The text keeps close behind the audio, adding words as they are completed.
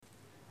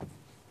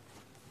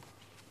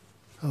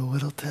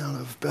little town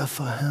of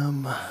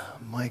Bethlehem,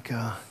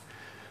 Micah,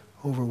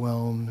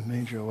 overwhelmed,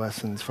 major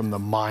lessons from the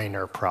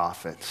minor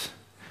prophets.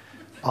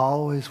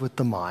 Always with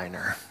the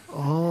minor,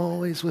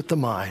 always with the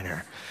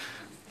minor.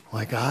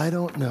 Like, I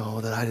don't know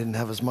that I didn't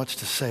have as much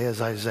to say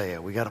as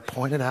Isaiah. We got to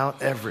point it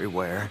out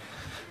everywhere.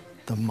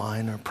 The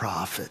minor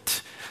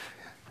prophet.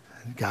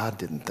 And God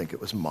didn't think it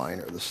was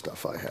minor, the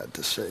stuff I had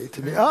to say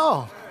to me.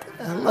 Oh,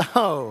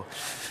 hello.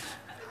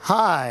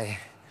 Hi.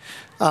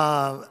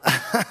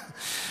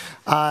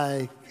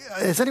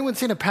 Has anyone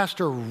seen a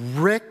Pastor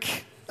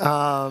Rick?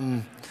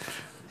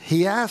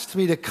 He asked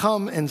me to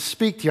come and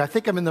speak to you. I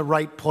think I'm in the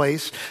right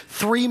place.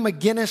 3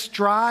 McGinnis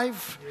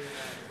Drive.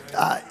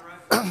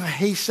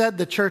 He said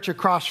the church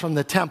across from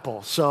the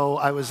temple, so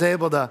I was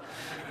able to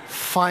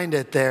find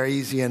it there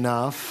easy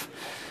enough.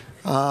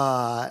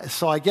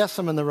 So I guess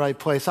I'm in the right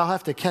place. I'll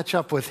have to catch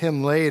up with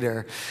him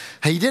later.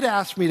 He did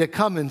ask me to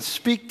come and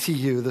speak to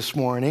you this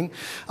morning.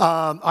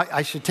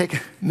 I should take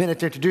a minute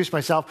to introduce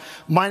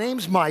myself. My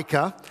name's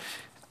Micah,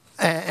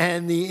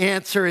 and the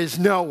answer is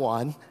no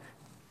one.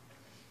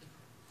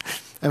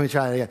 Let me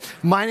try it again.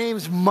 My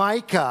name's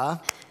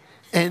Micah,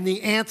 and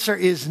the answer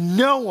is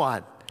no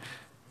one.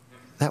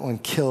 That one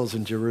kills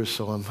in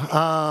Jerusalem.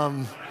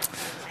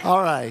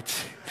 All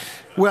right.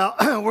 Well,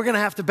 we're going to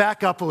have to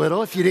back up a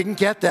little if you didn't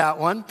get that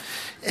one.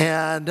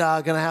 And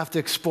going to have to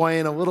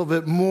explain a little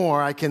bit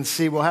more. I can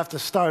see we'll have to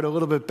start a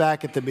little bit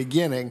back at the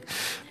beginning.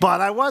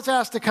 But I was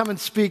asked to come and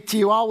speak to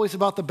you always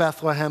about the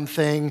Bethlehem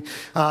thing.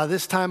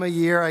 This time of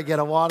year, I get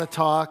a lot of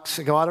talks.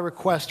 I get a lot of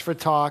requests for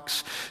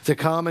talks to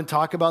come and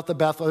talk about the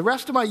Bethlehem. The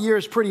rest of my year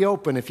is pretty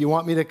open if you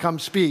want me to come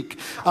speak.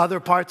 Other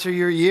parts of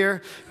your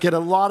year, get a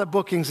lot of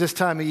bookings this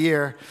time of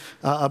year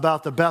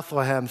about the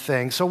Bethlehem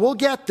thing. So we'll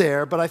get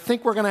there, but I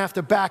think we're going to have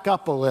to back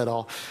up a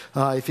little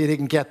if you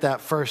didn't get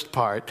that first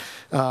part.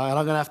 And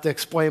I'm going to have to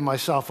explain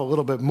myself a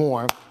little bit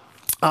more.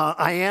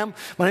 My name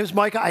is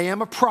Micah. I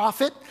am a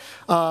prophet.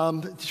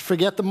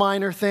 Forget the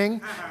minor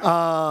thing.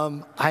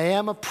 I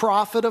am a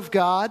prophet of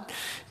God.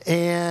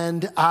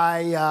 And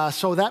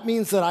so that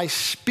means that I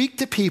speak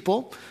to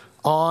people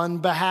on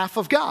behalf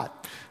of God.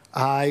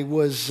 I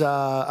was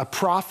a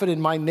prophet in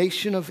my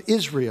nation of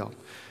Israel.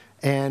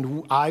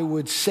 And I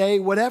would say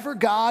whatever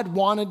God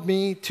wanted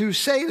me to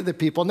say to the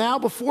people. Now,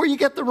 before you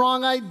get the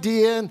wrong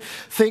idea and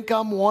think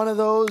I'm one of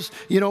those,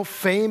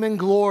 fame and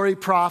glory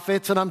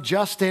prophets and I'm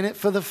just in it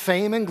for the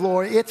fame and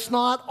glory. It's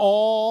not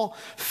all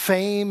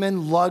fame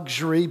and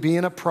luxury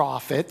being a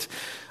prophet.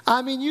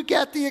 I mean, you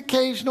get the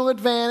occasional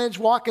advantage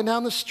walking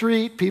down the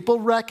street. People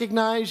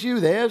recognize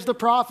you. There's the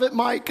Prophet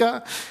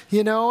Micah,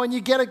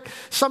 and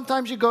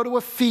sometimes you go to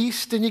a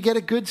feast and you get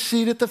a good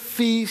seat at the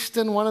feast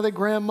and one of the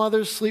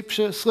grandmothers slips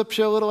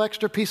you a little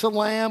extra piece of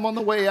lamb on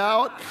the way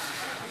out.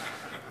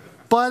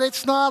 But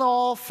it's not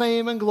all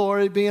fame and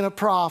glory being a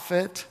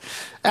prophet.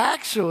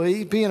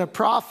 Actually, being a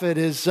prophet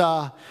is,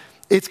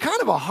 it's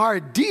kind of a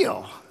hard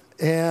deal.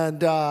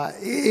 And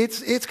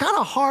it's kind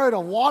of hard a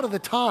lot of the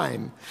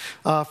time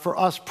for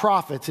us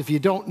prophets if you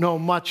don't know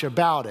much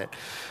about it.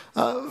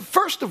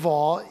 First of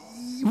all,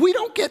 we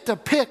don't get to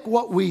pick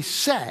what we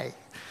say.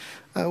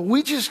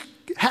 We just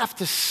have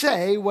to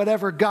say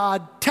whatever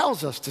God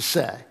tells us to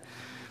say.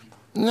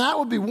 And that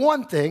would be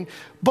one thing.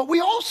 But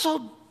we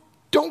also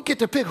don't get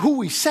to pick who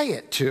we say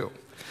it to.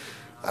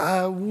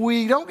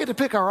 We don't get to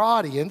pick our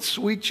audience.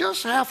 We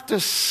just have to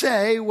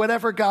say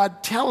whatever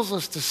God tells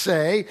us to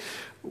say,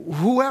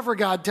 whoever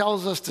God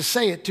tells us to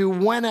say it to,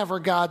 whenever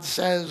God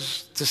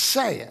says to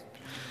say it.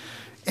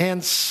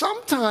 And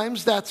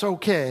sometimes that's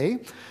okay.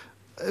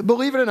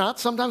 Believe it or not,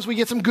 sometimes we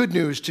get some good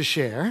news to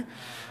share.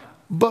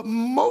 But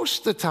most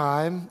of the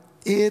time,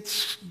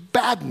 it's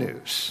bad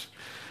news.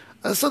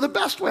 So the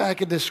best way I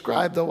could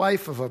describe the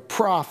life of a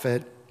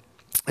prophet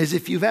is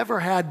if you've ever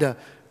had to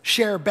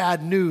share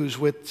bad news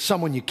with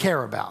someone you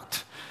care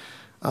about.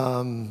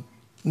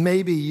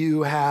 Maybe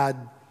you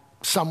had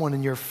someone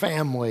in your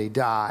family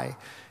die,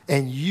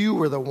 and you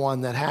were the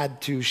one that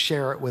had to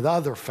share it with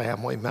other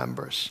family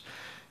members.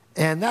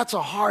 And that's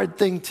a hard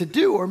thing to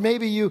do. Or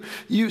maybe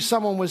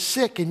someone was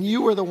sick, and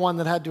you were the one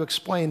that had to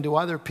explain to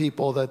other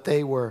people that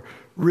they were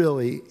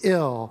really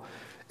ill.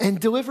 And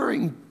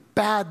delivering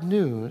bad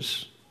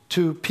news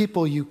to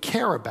people you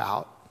care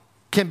about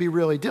can be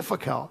really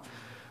difficult.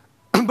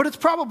 But it's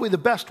probably the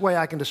best way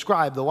I can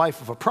describe the life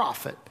of a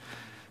prophet.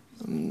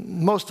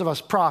 Most of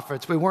us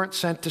prophets, we weren't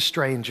sent to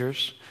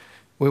strangers.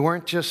 We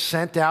weren't just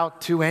sent out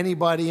to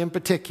anybody in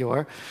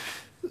particular.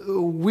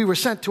 We were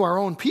sent to our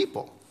own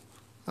people.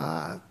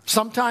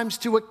 Sometimes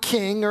to a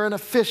king or an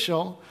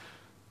official,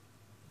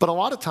 but a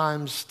lot of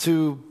times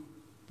to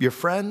your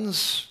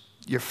friends,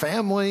 your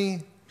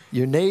family,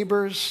 your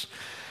neighbors.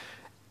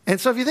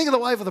 And so if you think of the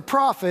life of the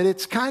prophet,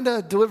 it's kind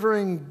of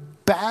delivering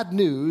bad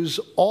news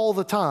all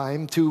the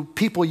time to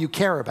people you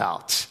care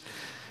about.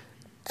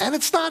 And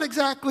it's not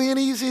exactly an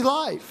easy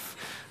life.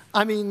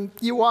 I mean,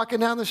 you're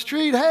walking down the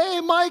street, hey,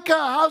 Micah,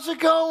 how's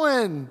it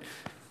going?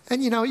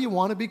 And, you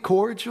want to be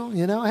cordial,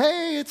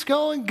 hey, it's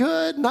going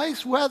good,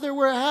 nice weather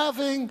we're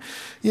having,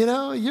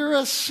 you're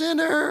a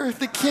sinner,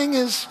 the king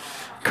is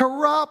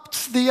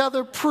corrupt, the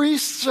other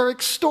priests are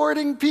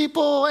extorting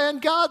people,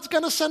 and God's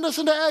going to send us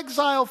into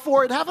exile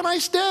for it. Have a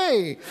nice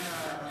day.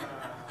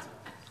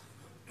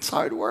 It's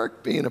hard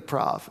work being a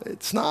prophet.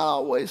 It's not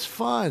always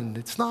fun.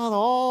 It's not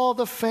all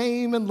the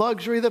fame and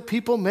luxury that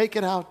people make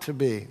it out to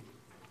be.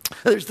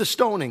 There's the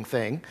stoning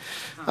thing.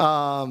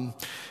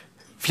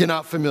 If you're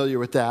not familiar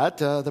with that,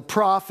 the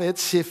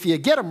prophets, if you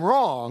get them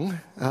wrong,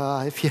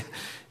 if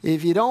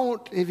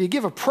you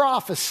give a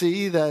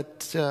prophecy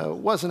that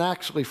wasn't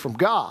actually from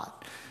God,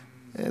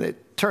 and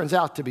it turns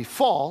out to be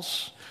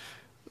false,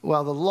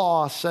 well, the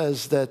law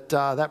says that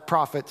that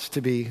prophet's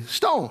to be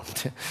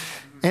stoned,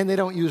 and they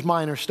don't use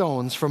minor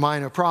stones for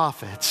minor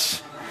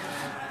prophets.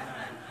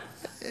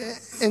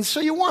 And so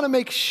you want to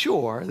make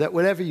sure that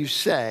whatever you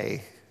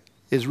say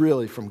is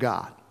really from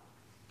God,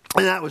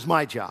 and that was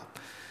my job.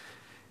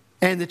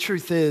 And the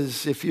truth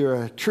is, if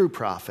you're a true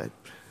prophet,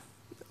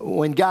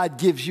 when God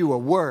gives you a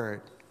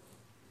word,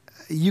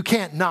 you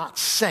can't not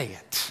say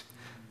it.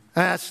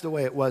 That's the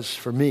way it was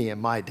for me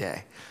in my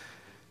day.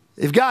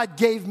 If God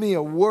gave me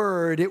a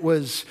word, it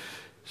was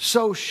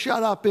so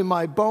shut up in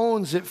my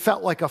bones, it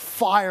felt like a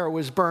fire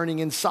was burning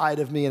inside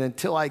of me, and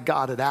until I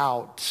got it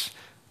out,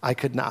 I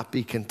could not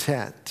be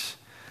content.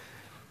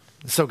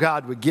 So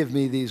God would give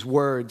me these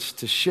words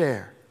to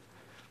share,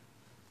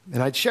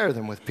 and I'd share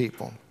them with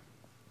people.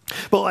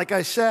 But like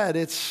I said,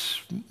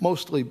 it's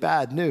mostly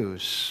bad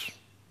news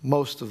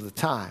most of the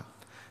time.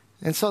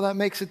 And so that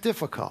makes it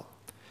difficult.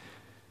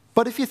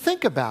 But if you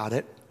think about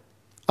it,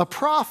 a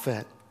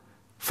prophet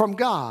from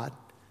God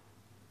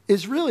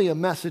is really a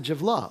message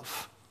of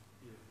love.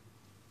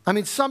 I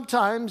mean,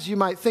 sometimes you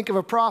might think of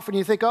a prophet and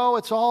you think, oh,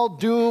 it's all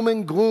doom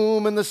and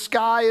gloom and the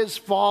sky is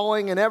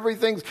falling and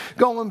everything's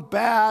going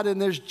bad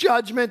and there's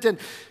judgment.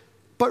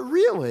 But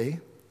really,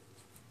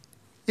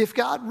 if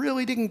God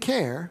really didn't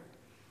care,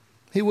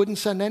 he wouldn't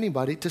send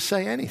anybody to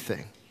say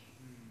anything.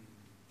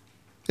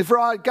 If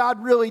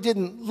God really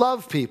didn't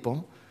love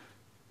people,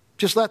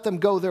 just let them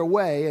go their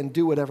way and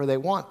do whatever they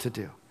want to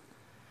do.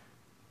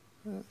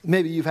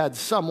 Maybe you've had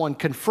someone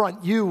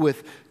confront you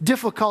with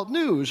difficult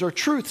news or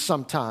truth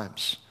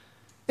sometimes,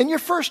 and your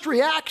first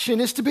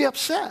reaction is to be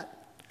upset.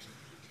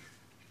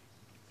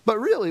 But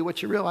really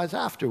what you realize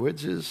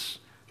afterwards is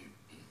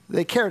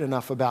they cared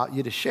enough about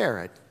you to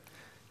share it,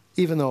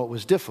 even though it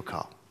was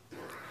difficult.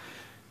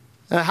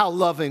 How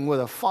loving would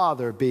a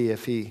father be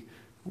if he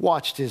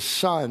watched his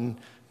son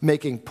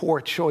making poor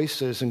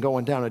choices and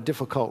going down a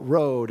difficult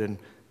road and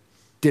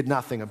did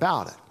nothing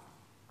about it?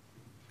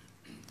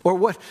 Or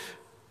what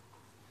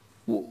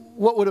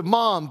would a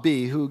mom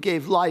be who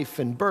gave life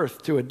and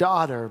birth to a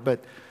daughter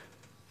but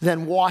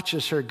then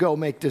watches her go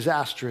make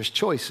disastrous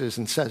choices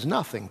and says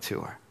nothing to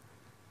her?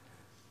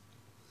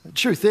 The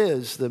truth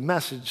is, the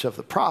message of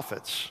the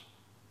prophets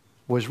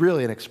was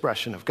really an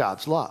expression of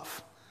God's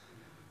love.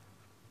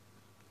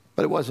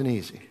 But it wasn't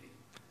easy.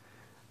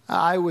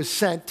 I was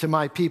sent to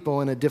my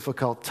people in a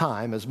difficult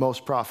time, as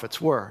most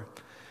prophets were.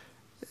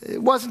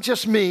 It wasn't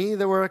just me.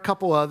 There were a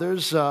couple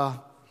others,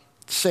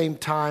 same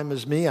time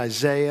as me,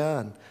 Isaiah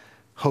and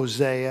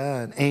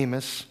Hosea and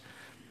Amos.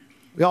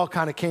 We all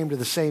kind of came to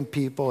the same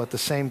people at the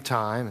same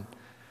time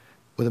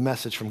with a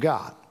message from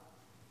God.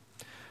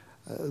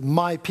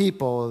 My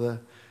people, the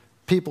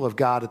people of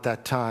God at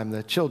that time,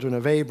 the children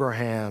of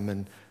Abraham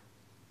and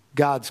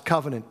God's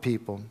covenant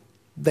people,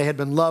 they had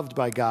been loved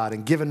by God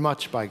and given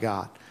much by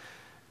God.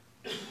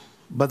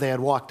 But they had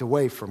walked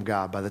away from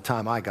God by the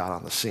time I got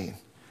on the scene.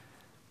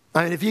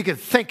 I mean, if you could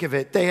think of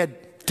it, they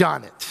had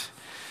done it.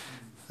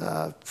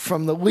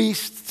 From the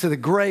least to the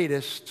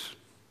greatest,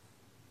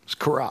 it's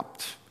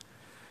corrupt.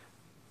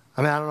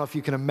 I mean, I don't know if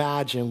you can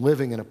imagine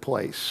living in a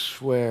place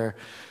where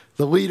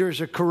the leaders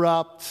are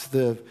corrupt,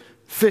 the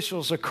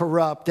officials are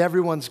corrupt,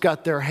 everyone's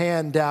got their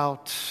hand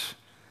out.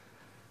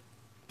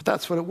 But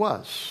that's what it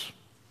was.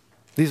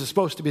 These are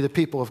supposed to be the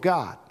people of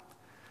God.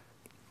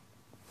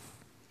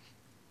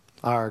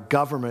 Our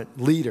government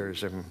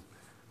leaders and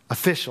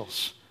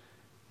officials,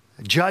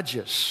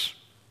 judges,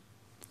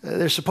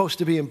 they're supposed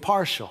to be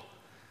impartial,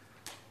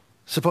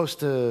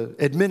 supposed to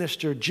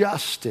administer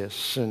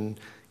justice and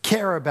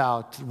care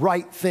about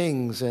right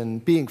things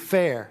and being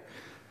fair.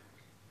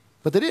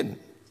 But they didn't.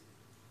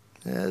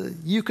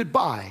 You could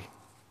buy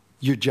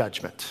your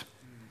judgment.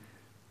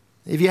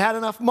 If you had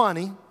enough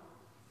money,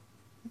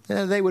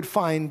 they would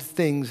find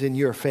things in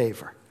your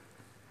favor.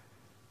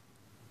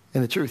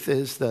 And the truth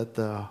is that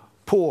the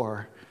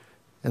poor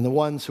and the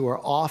ones who are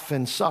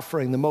often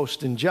suffering the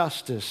most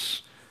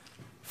injustice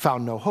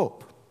found no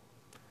hope.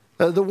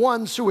 The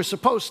ones who were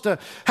supposed to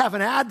have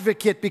an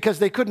advocate because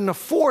they couldn't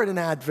afford an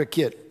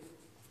advocate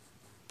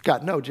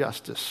got no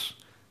justice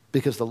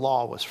because the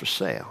law was for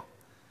sale.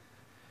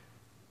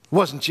 It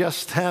wasn't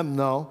just them,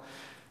 though.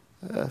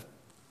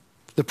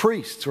 The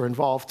priests were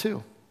involved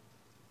too.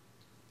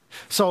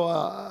 So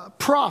a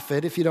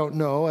prophet, if you don't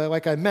know,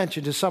 like I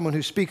mentioned, is someone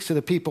who speaks to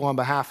the people on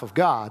behalf of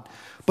God.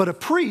 But a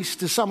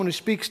priest is someone who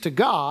speaks to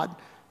God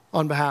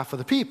on behalf of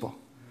the people.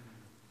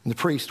 And the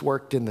priest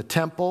worked in the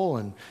temple,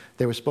 and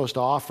they were supposed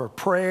to offer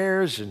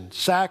prayers and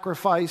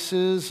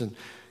sacrifices, and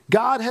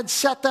God had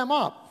set them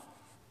up,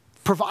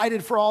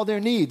 provided for all their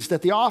needs,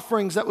 that the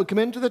offerings that would come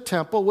into the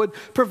temple would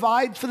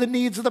provide for the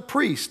needs of the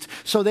priest.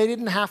 So they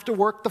didn't have to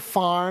work the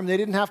farm, they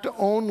didn't have to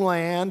own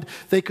land,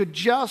 they could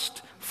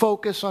just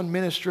focus on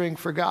ministering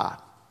for God.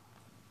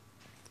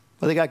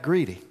 But they got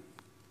greedy,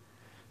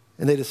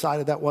 and they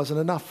decided that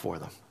wasn't enough for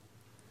them.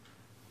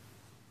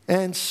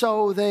 And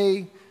so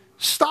they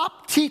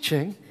stopped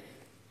teaching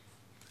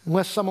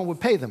unless someone would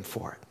pay them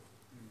for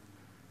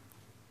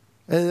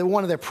it. And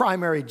one of their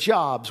primary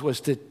jobs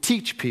was to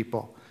teach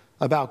people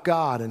about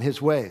God and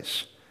his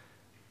ways.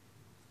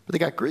 But they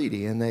got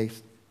greedy, and they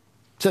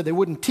said they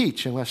wouldn't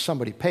teach unless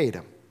somebody paid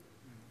them,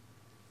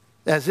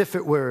 as if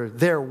it were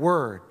their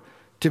word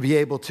to be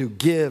able to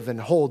give and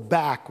hold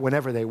back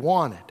whenever they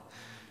wanted,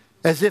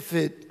 as if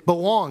it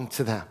belonged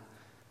to them.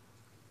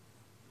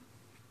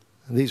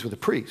 And these were the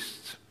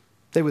priests.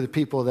 They were the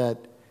people that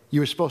you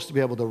were supposed to be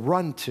able to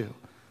run to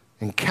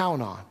and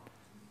count on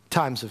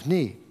times of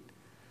need.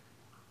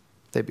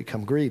 They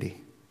become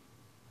greedy.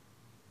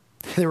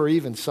 There were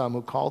even some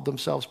who called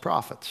themselves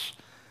prophets,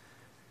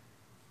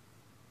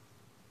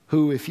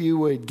 who, if you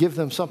would give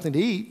them something to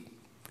eat,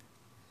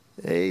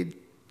 they'd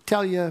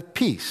tell you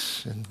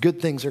peace and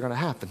good things are going to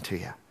happen to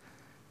you.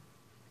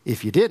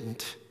 If you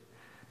didn't,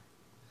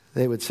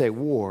 they would say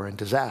war and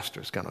disaster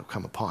is going to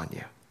come upon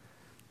you.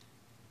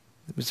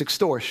 It was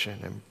extortion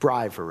and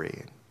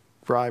bribery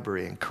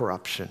and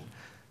corruption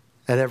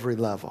at every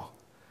level.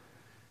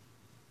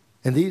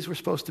 And these were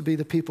supposed to be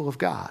the people of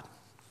God.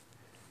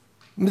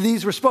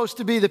 These were supposed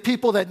to be the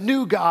people that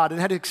knew God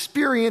and had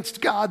experienced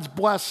God's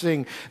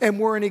blessing and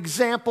were an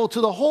example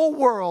to the whole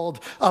world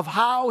of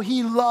how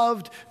he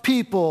loved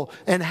people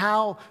and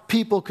how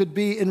people could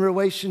be in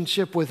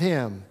relationship with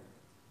him.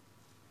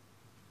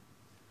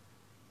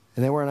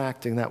 And they weren't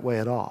acting that way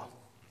at all.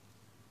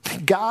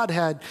 God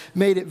had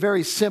made it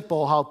very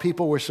simple how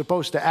people were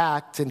supposed to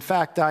act. In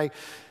fact,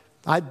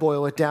 I'd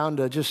boil it down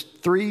to just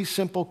 3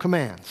 simple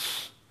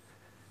commands.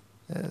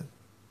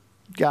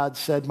 God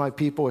said my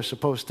people are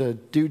supposed to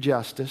do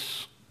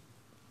justice,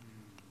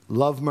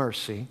 love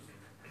mercy,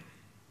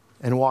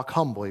 and walk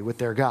humbly with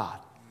their God.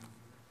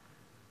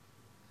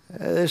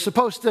 They're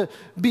supposed to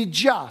be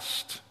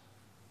just,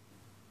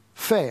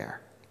 fair.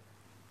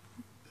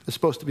 They're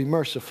supposed to be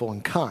merciful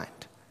and kind.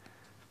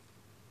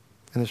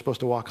 And they're supposed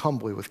to walk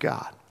humbly with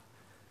God.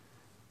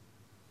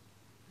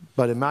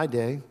 But in my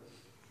day,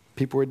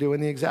 people were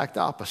doing the exact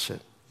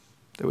opposite.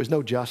 There was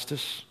no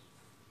justice.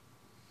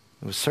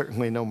 There was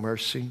certainly no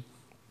mercy.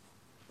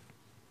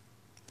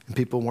 And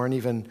people weren't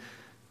even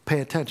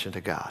paying attention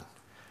to God.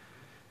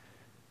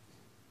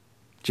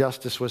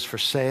 Justice was for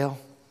sale.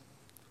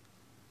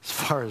 As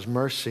far as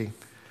mercy,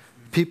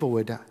 people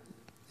would,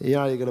 you're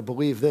not going to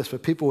believe this,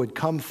 but people would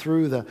come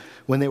through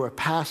when they were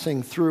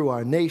passing through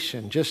our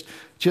nation, just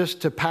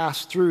to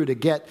pass through to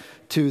get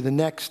to the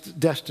next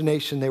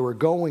destination they were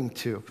going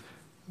to.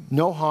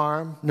 No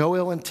harm, no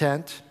ill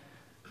intent.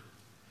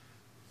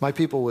 My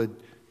people would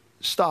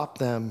stop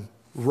them,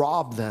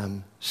 rob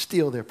them,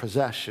 steal their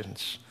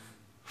possessions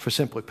for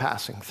simply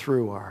passing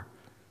through our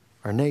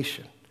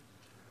nation.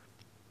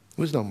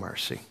 There was no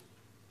mercy.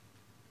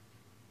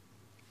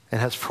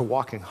 And as for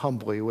walking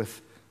humbly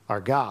with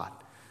our God,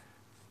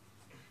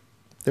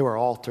 there were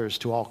altars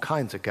to all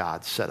kinds of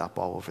gods set up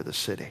all over the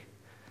city.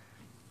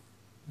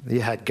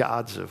 You had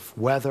gods of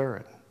weather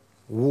and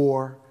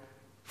war,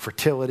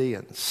 fertility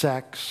and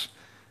sex.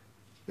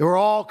 There were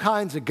all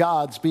kinds of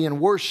gods being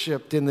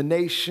worshiped in the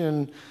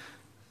nation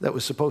that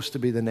was supposed to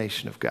be the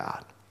nation of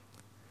God.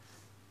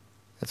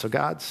 And so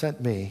God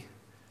sent me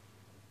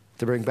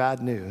to bring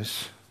bad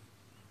news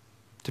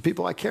to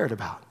people I cared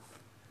about.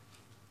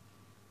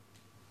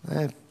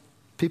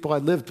 People I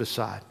lived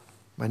beside,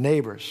 my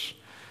neighbors,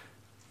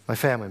 my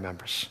family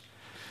members.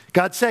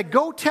 God said,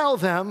 go tell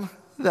them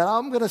that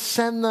I'm going to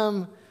send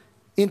them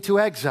into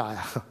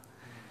exile.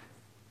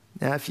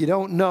 Now, if you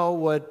don't know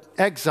what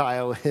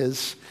exile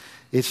is,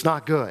 it's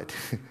not good.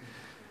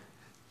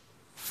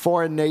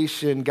 Foreign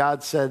nation,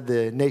 God said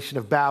the nation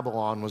of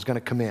Babylon was going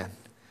to come in.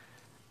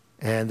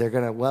 And they're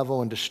going to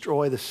level and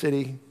destroy the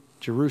city,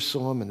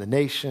 Jerusalem, and the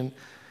nation.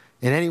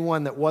 And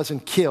anyone that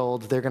wasn't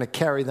killed, they're going to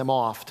carry them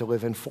off to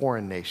live in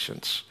foreign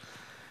nations.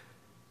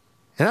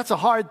 And that's a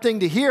hard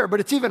thing to hear,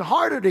 but it's even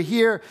harder to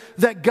hear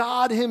that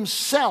God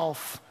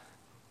himself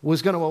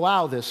was going to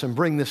allow this and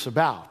bring this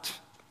about.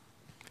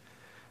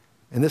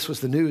 And this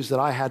was the news that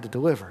I had to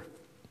deliver.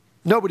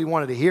 Nobody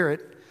wanted to hear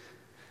it.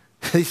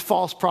 These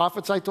false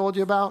prophets I told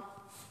you about,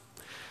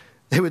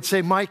 they would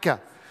say,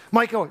 Micah,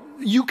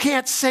 you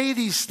can't say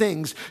these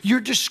things. You're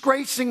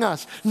disgracing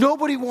us.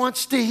 Nobody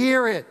wants to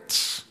hear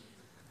it.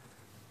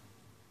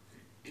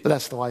 But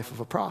that's the life of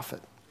a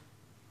prophet.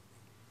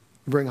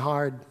 You bring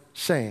hard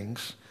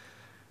sayings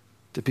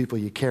to people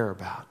you care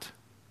about.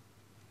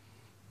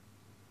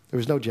 There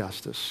was no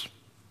justice.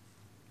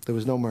 There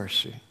was no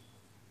mercy.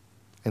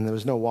 And there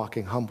was no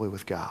walking humbly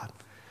with God.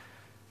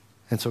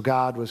 And so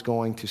God was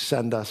going to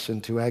send us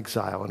into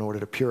exile in order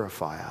to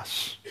purify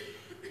us.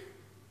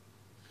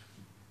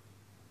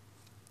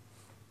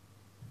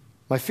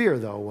 My fear,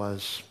 though,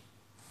 was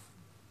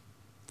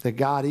that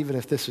God, even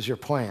if this is your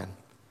plan,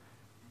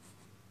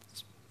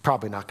 it's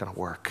probably not going to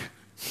work.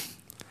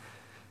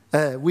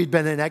 We'd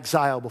been in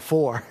exile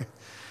before.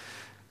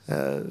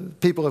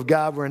 People of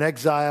God were in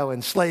exile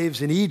and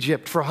slaves in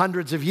Egypt for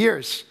hundreds of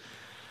years.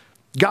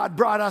 God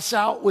brought us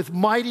out with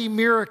mighty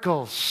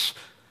miracles.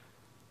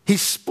 He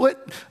split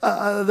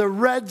the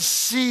Red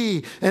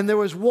Sea, and there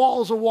was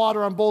walls of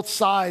water on both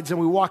sides, and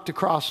we walked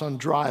across on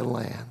dry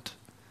land.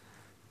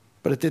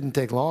 But it didn't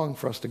take long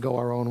for us to go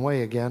our own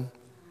way again.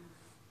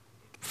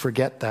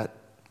 Forget that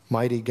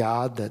mighty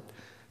God that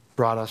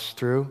brought us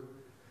through.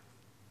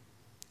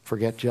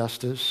 Forget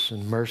justice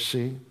and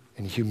mercy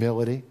and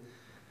humility.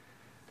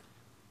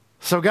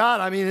 So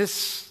God, I mean,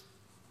 it's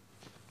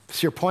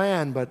your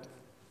plan, but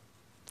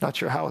not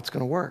sure how it's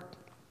going to work.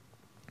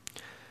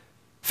 In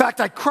fact,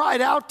 I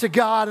cried out to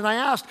God and I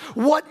asked,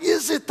 what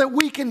is it that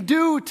we can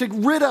do to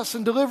rid us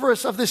and deliver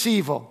us of this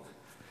evil?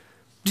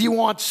 Do you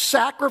want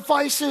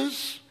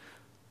sacrifices?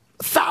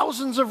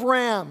 Thousands of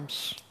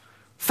rams,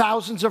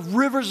 thousands of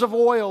rivers of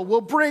oil.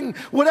 We'll bring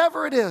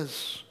whatever it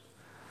is.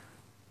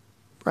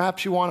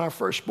 Perhaps you want our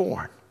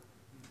firstborn,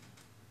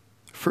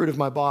 fruit of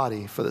my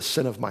body for the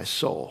sin of my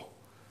soul.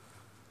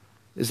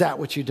 Is that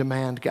what you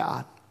demand,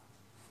 God?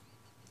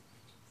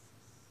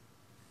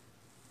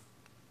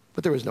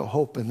 But there was no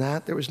hope in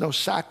that. There was no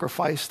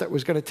sacrifice that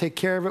was going to take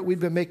care of it. We'd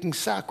been making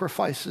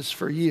sacrifices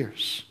for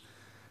years.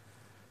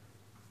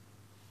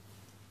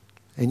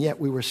 And yet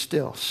we were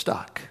still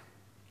stuck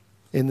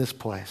in this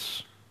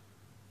place.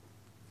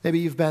 Maybe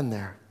you've been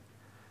there.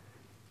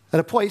 At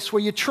a place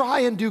where you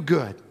try and do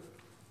good.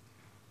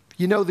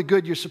 You know the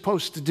good you're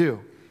supposed to do.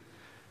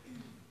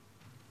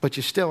 But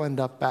you still end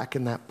up back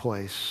in that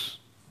place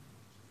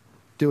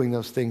doing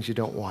those things you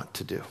don't want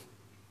to do.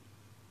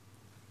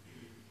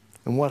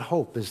 And what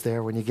hope is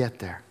there when you get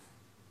there?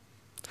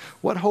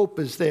 What hope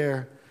is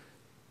there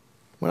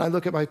when I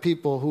look at my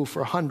people who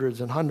for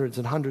hundreds and hundreds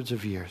and hundreds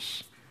of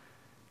years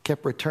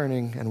kept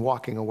returning and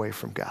walking away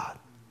from God?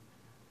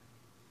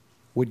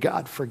 Would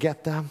God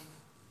forget them?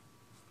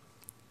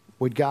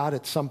 Would God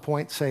at some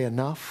point say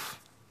enough?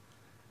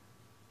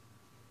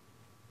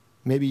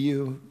 Maybe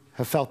you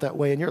have felt that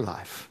way in your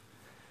life.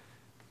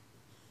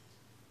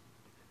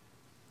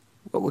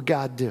 What would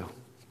God do?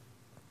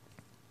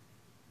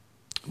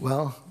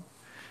 Well,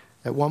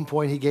 at one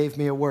point he gave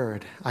me a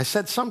word. I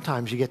said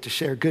sometimes you get to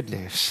share good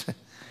news.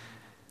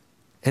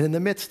 And in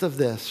the midst of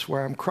this,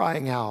 where I'm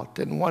crying out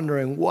and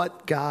wondering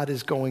what God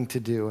is going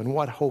to do and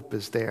what hope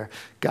is there,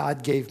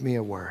 God gave me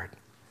a word.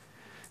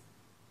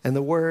 And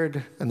the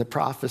word and the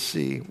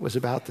prophecy was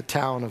about the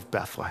town of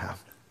Bethlehem.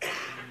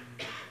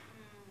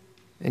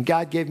 And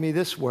God gave me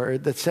this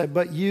word that said,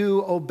 but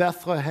you, O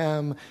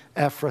Bethlehem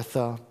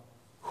Ephrathah,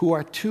 who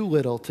are too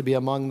little to be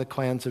among the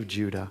clans of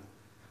Judah,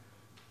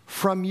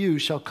 from you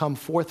shall come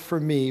forth for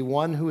me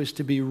one who is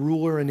to be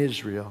ruler in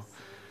Israel,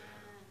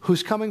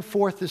 whose coming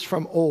forth is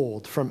from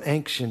old, from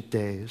ancient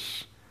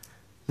days.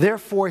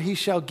 Therefore he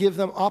shall give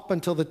them up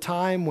until the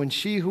time when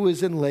she who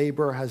is in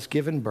labor has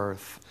given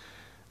birth.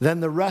 Then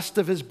the rest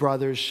of his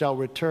brothers shall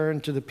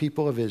return to the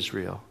people of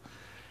Israel.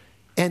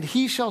 And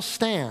he shall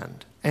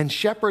stand and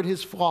shepherd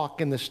his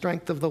flock in the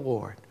strength of the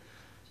Lord,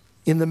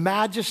 in the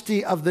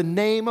majesty of the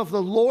name of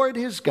the Lord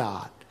his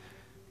God.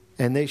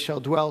 And they shall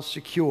dwell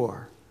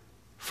secure.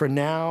 For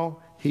now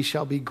he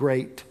shall be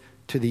great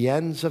to the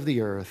ends of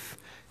the earth,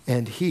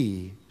 and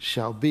he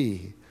shall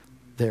be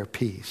their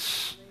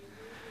peace.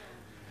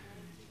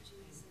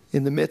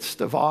 In the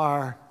midst of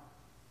our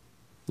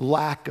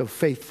lack of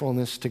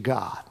faithfulness to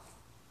God,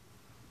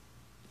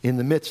 in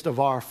the midst of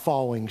our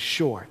falling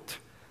short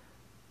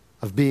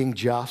of being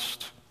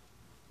just,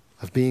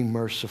 of being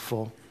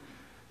merciful,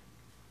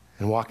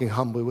 and walking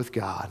humbly with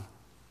God,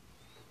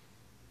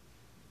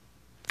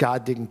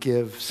 God didn't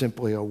give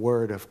simply a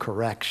word of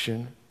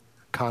correction,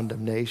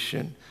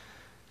 condemnation.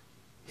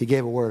 He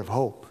gave a word of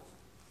hope.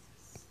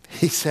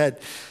 He said,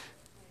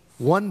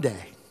 one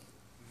day,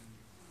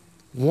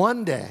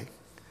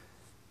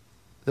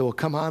 that will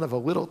come out of a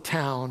little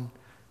town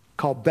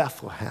called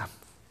Bethlehem.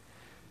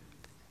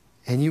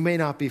 And you may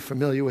not be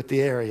familiar with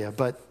the area,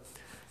 but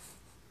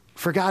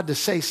for God to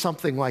say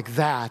something like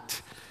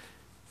that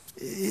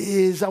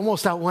is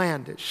almost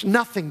outlandish.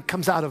 Nothing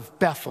comes out of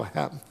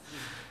Bethlehem.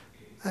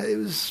 It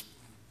was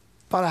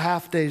about a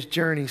half day's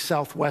journey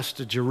southwest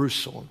of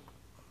Jerusalem.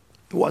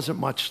 There wasn't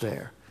much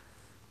there.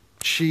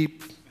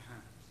 Sheep,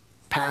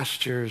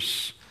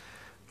 pastures.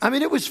 I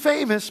mean, it was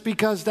famous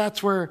because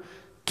that's where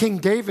King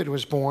David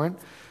was born.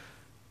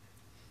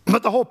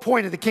 But the whole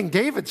point of the King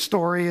David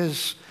story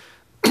is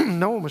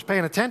no one was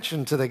paying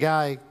attention to the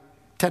guy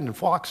tending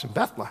flocks in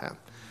Bethlehem.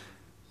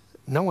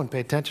 No one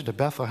paid attention to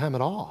Bethlehem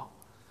at all.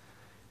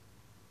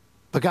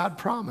 But God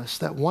promised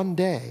that one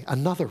day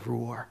another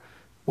ruler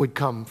would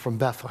come from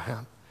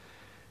Bethlehem.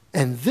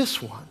 And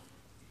this one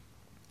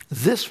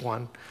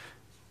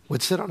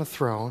would sit on a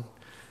throne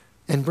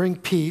and bring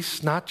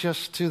peace, not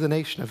just to the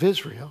nation of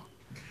Israel,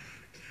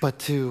 but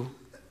to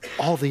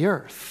all the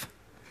earth.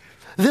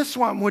 This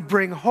one would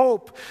bring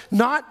hope,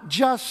 not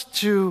just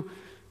to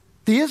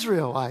the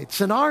Israelites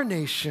and our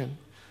nation,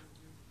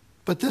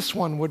 but this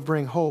one would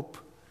bring hope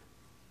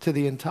to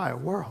the entire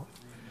world.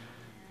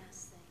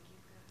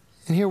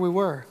 And here we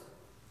were,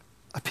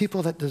 a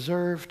people that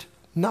deserved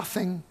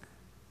nothing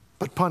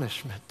but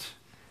punishment.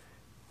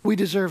 We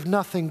deserved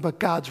nothing but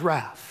God's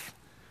wrath.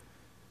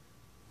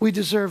 We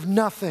deserved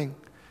nothing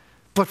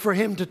but for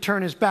him to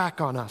turn his back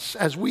on us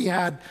as we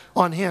had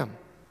on him.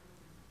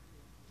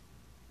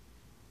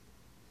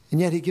 And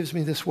yet he gives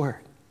me this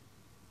word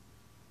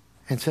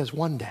and says,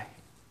 one day,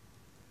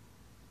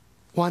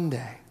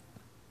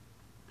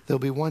 there'll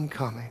be one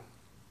coming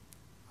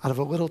out of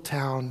a little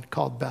town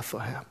called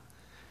Bethlehem.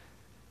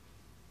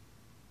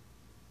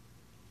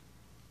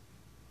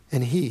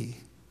 And he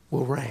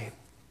will reign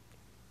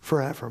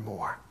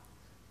forevermore.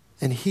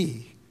 And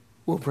he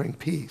will bring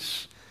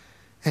peace.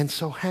 And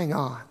so hang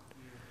on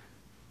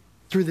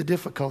through the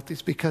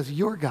difficulties, because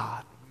your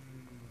God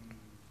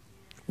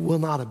will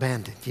not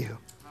abandon you.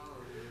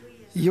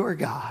 Your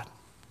God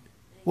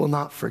will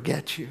not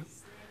forget you.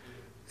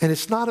 And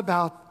it's not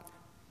about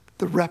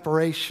the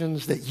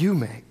reparations that you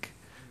make,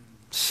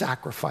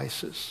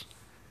 sacrifices.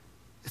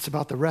 It's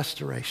about the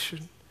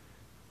restoration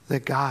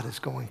that God is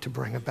going to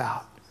bring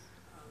about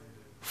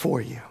for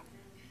you.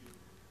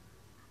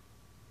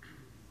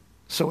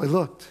 So I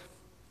looked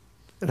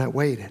and I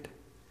waited,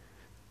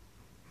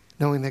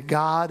 knowing that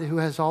God, who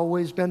has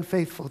always been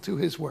faithful to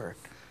his word,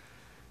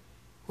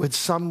 would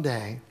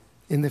someday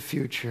in the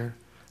future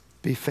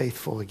be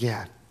faithful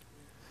again.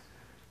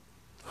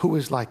 Who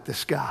is like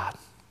this God?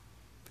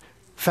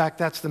 In fact,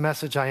 that's the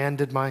message I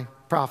ended my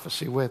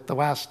prophecy with, the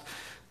last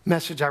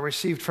message I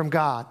received from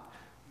God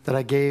that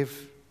I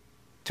gave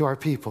to our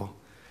people.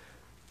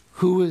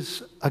 Who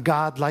is a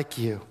God like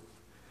you,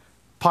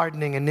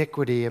 pardoning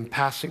iniquity and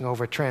passing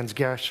over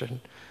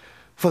transgression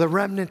for the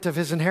remnant of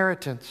his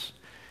inheritance?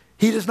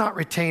 He does not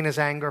retain his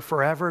anger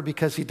forever,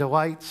 because he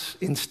delights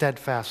in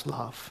steadfast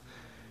love.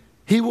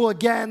 He will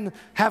again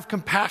have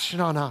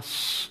compassion on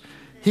us.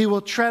 He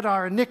will tread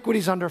our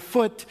iniquities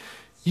underfoot.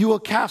 You will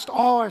cast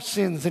all our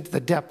sins into the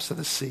depths of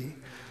the sea.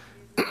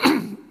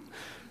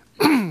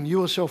 You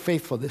will show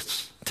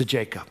faithfulness to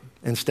Jacob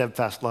and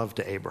steadfast love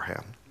to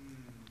Abraham,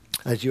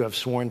 as you have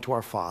sworn to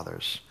our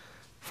fathers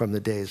from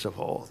the days of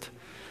old.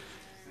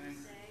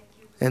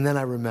 And then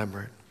I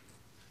remembered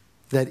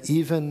that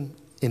even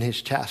in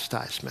his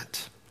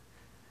chastisement,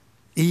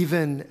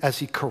 even as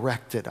he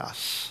corrected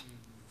us,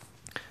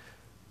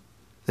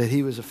 that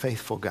he was a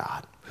faithful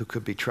God who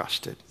could be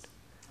trusted,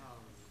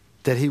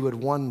 that he would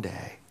one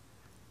day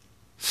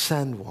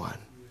send one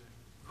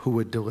who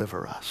would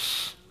deliver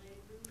us.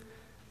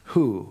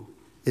 Who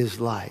is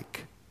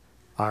like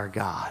our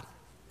God?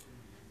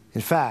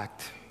 In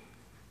fact,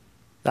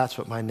 that's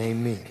what my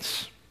name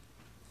means,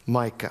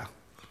 Micah.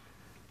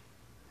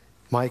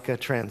 Micah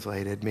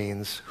translated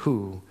means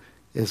who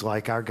is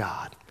like our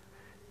God?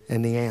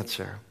 And the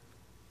answer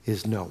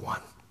is no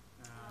one.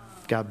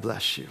 God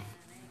bless you.